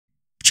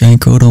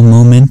GiantGrotle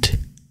moment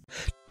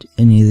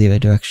in either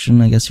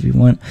direction, I guess, if you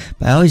want.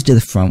 But I always do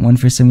the front one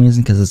for some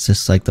reason, because it's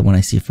just like the one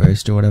I see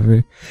first or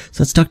whatever.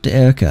 So let's talk to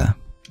Erika.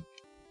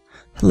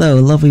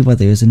 Hello, lovely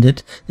weather, isn't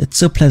it? It's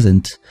so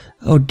pleasant.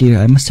 Oh dear,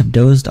 I must have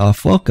dozed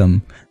off.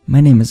 Welcome. My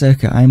name is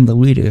Erika. I am the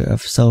leader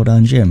of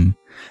Celadon Gym.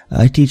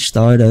 I teach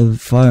the art of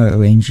flower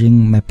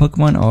arranging. My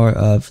Pokemon are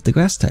of the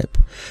grass type.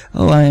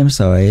 Oh, I am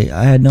sorry.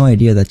 I had no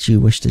idea that you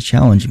wished to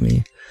challenge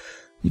me.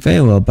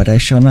 Very well, but I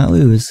shall not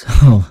lose.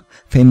 Oh,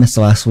 famous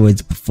last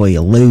words before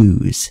you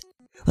lose.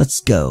 Let's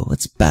go.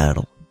 Let's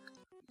battle.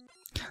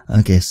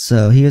 Okay,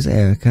 so here's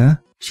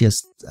Erika. She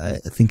has, I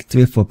think,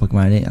 3 or 4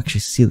 Pokemon I didn't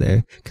actually see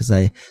there, because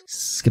I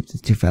skipped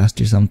it too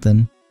fast or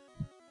something.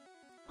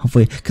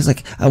 Hopefully, because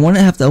like, I want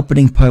to have the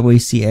opening part where you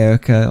see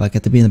Erika, like,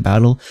 at the beginning of the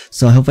battle,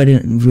 so I hope I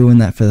didn't ruin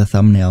that for the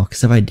thumbnail,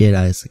 because if I did,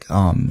 I was like,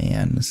 oh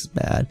man, this is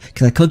bad.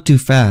 Because I clicked too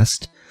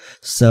fast,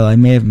 so I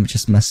may have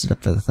just messed it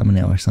up for the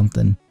thumbnail or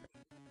something.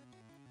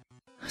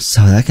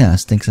 So that kind of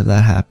stinks if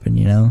that happened,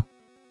 you know?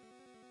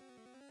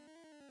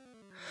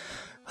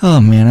 Oh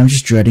man, I'm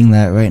just dreading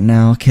that right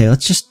now. Okay,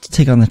 let's just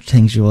take on the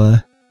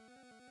Tangela.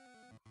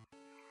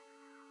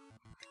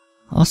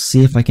 I'll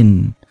see if I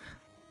can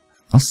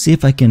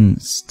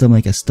still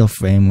make a still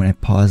frame when I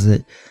pause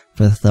it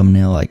for the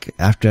thumbnail, like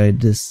after I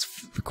just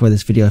record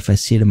this video, if I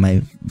see it in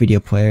my video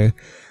player.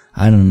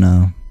 I don't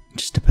know. It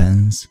just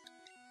depends.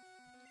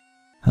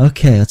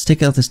 Okay, let's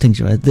take out this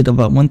Tangela. I did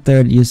about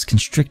 1/3 use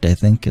Constrict, I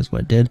think, is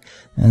what it did.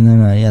 And then,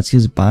 yeah, let's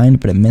use Bind,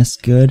 but it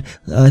missed good.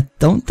 I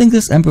don't think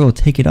this Ember will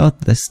take it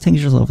out. This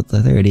Tangela's level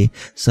 30,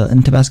 so,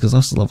 and Tabasco's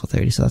also level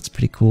 30, so that's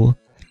pretty cool.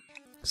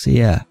 So,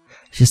 yeah.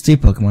 She has 3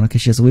 Pokemon. Okay,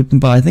 she has a Weeping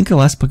Bell. I think her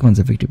last Pokemon's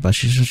a Victory Bell.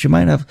 She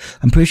might have,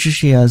 I'm pretty sure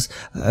she has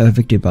a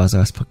Victory Bell as her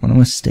last Pokemon. I'm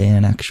gonna stay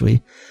in,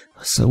 actually.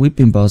 So,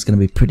 Weeping Bell is gonna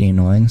be pretty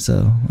annoying,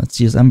 so let's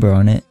use Ember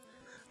on it.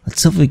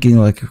 Let's hopefully get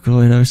like a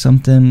Electrolyte or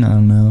something. I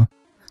don't know.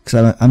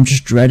 Because I'm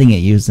just dreading it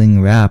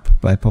using Wrap,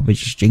 but I probably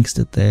just jinxed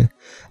it there.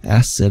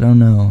 Acid, oh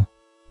no.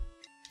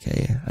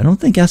 Okay, I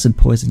don't think Acid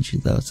poisons you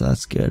though, so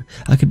that's good.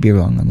 I could be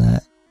wrong on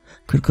that.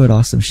 Critical hit,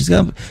 awesome. She's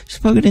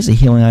probably gonna use a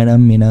healing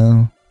item, you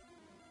know.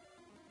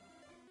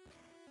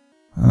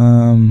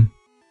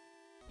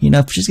 You know,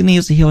 if she's gonna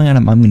use a healing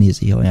item, I'm gonna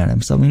use a healing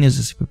item. So I'm gonna use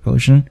a Super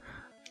Potion.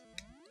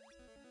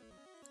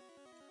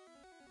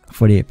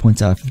 48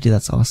 points out of 50,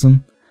 that's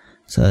awesome.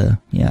 So,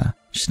 yeah,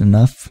 just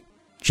enough.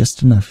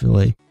 Just enough,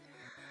 really.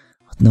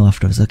 No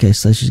leftovers. Okay,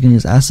 so she's gonna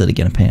use Acid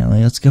again,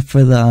 apparently. Let's go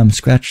for the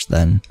Scratch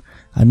then.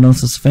 I don't know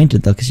if this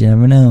fainted though, because you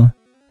never know.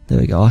 There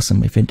we go. Awesome.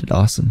 We fainted.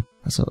 Awesome.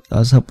 That's what I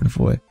was hoping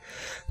for.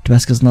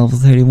 Tabasco's level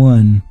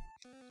 31.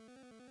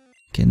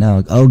 Okay,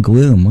 now, oh,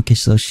 Gloom. Okay,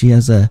 so she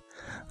has a,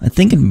 I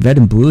think in Red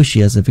and Blue she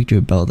has a Victory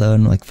Bell though,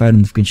 and like Fire and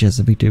Leaf Green she has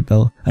a Victory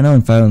Bell. I know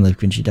in Fire and Leaf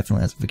Green she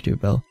definitely has a Victory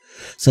Bell.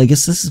 So I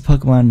guess this is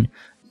Pokemon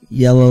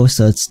Yellow,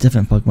 so it's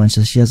different Pokemon.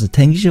 So she has a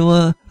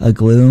Tangela, a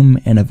Gloom,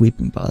 and a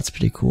Weeping Bell. That's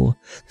pretty cool.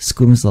 This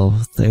Gloom is level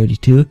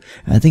 32.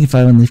 And I think in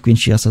Fire and Leaf Green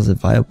she also has a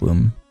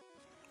Vileplume,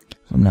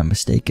 if I'm not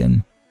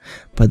mistaken.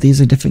 But these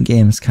are different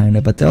games,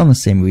 kinda, but they're all in the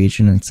same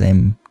region and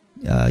same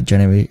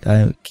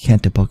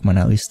Kanto Pokemon,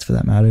 at least for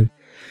that matter.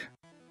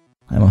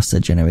 I almost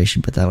said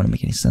generation, but that wouldn't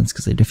make any sense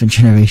because they're different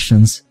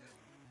generations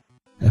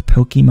of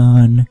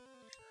Pokemon.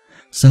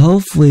 So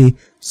hopefully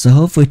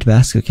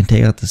Tabasco can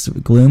take out this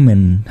Gloom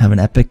and have an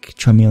epic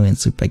Charmeleon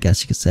sweep, I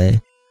guess you could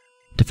say.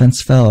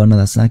 Defense fell. Oh no,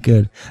 that's not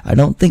good. I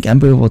don't think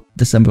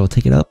this Ember will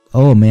take it up.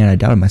 Oh man, I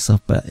doubted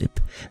myself, but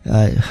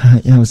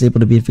I was able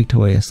to be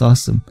victorious.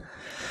 Awesome.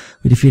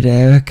 We defeated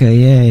Erika,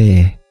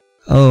 yay.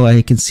 Oh,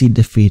 I concede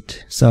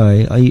defeat.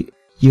 Sorry,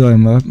 you are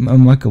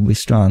remarkably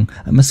strong.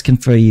 I must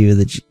confer you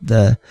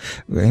the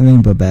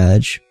Rainbow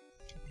Badge.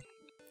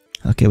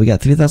 Okay, we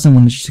got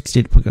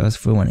 3,168 Pokeballs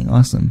for winning.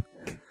 Awesome.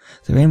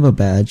 The Rainbow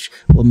Badge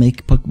will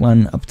make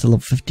Pokemon up to level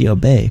 50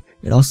 obey.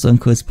 It also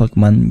includes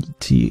Pokemon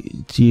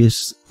to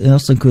use. It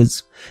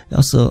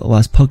also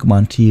allows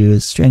Pokemon to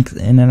use Strength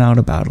in and out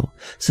of battle.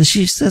 So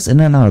she says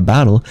in and out of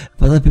battle,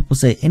 but other people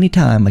say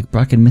anytime, like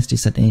Brock and Misty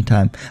said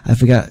anytime. I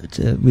forgot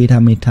to read how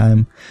many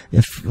times.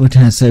 If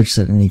Lieutenant Surge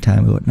said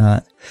anytime or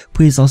whatnot.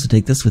 Please also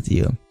take this with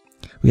you.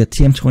 We got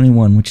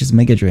TM21, which is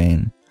Mega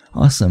Drain.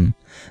 Awesome.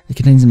 It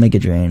contains a Mega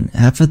Drain.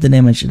 Half of the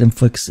damage it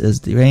inflicts is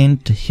Drain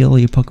to heal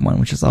your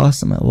Pokemon, which is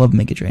awesome. I love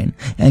Mega Drain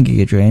and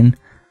Giga Drain.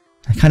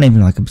 I kind of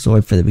even like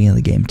Absorb for the beginning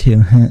of the game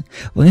too.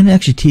 We're gonna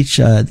actually teach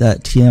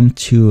that TM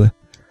to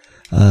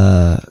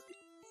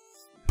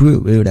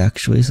Brute Root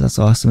actually, so that's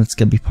awesome. It's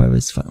gonna be part of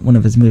his one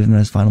of his moves in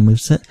his final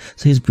moveset.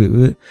 So he's Brute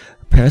Root.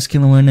 Paris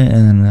can learn it,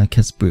 and then I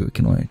guess Brute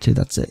can learn it too.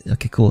 That's it.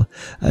 Okay, cool.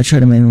 I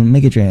tried to make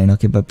Mega Drain.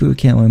 Okay, but Brute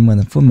can't learn more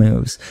than 4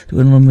 moves. Do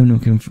we want to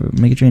move for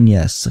Mega Drain?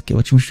 Yes. Okay,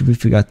 which one should be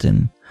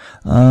forgotten?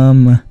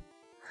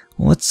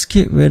 Let's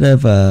get rid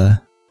of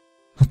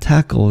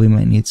Tackle. We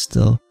might need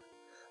still.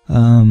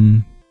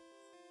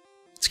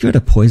 Let's get rid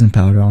of Poison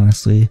Powder,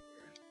 honestly.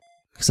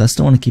 because I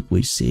still want to keep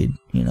Leech Seed.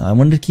 You know, I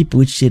wanted to keep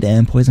Leech Seed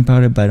and Poison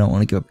Powder, but I don't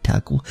want to give up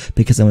Tackle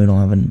because then we don't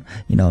have an,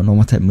 you know,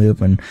 normal type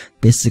move, and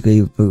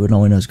basically we would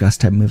only know grass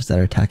type moves that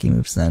are attacking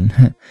moves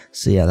then.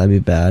 So yeah, that'd be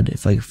bad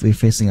if we're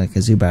facing like a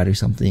Zubat or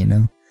something, you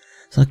know.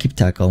 So I'll keep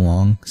Tackle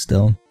along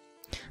still.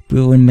 But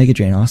we'll win Mega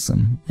Drain,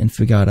 awesome, and if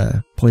we got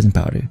a Poison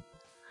Powder.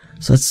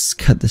 So let's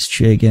cut this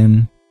tree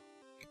again.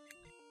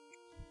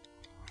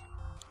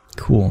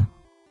 Cool.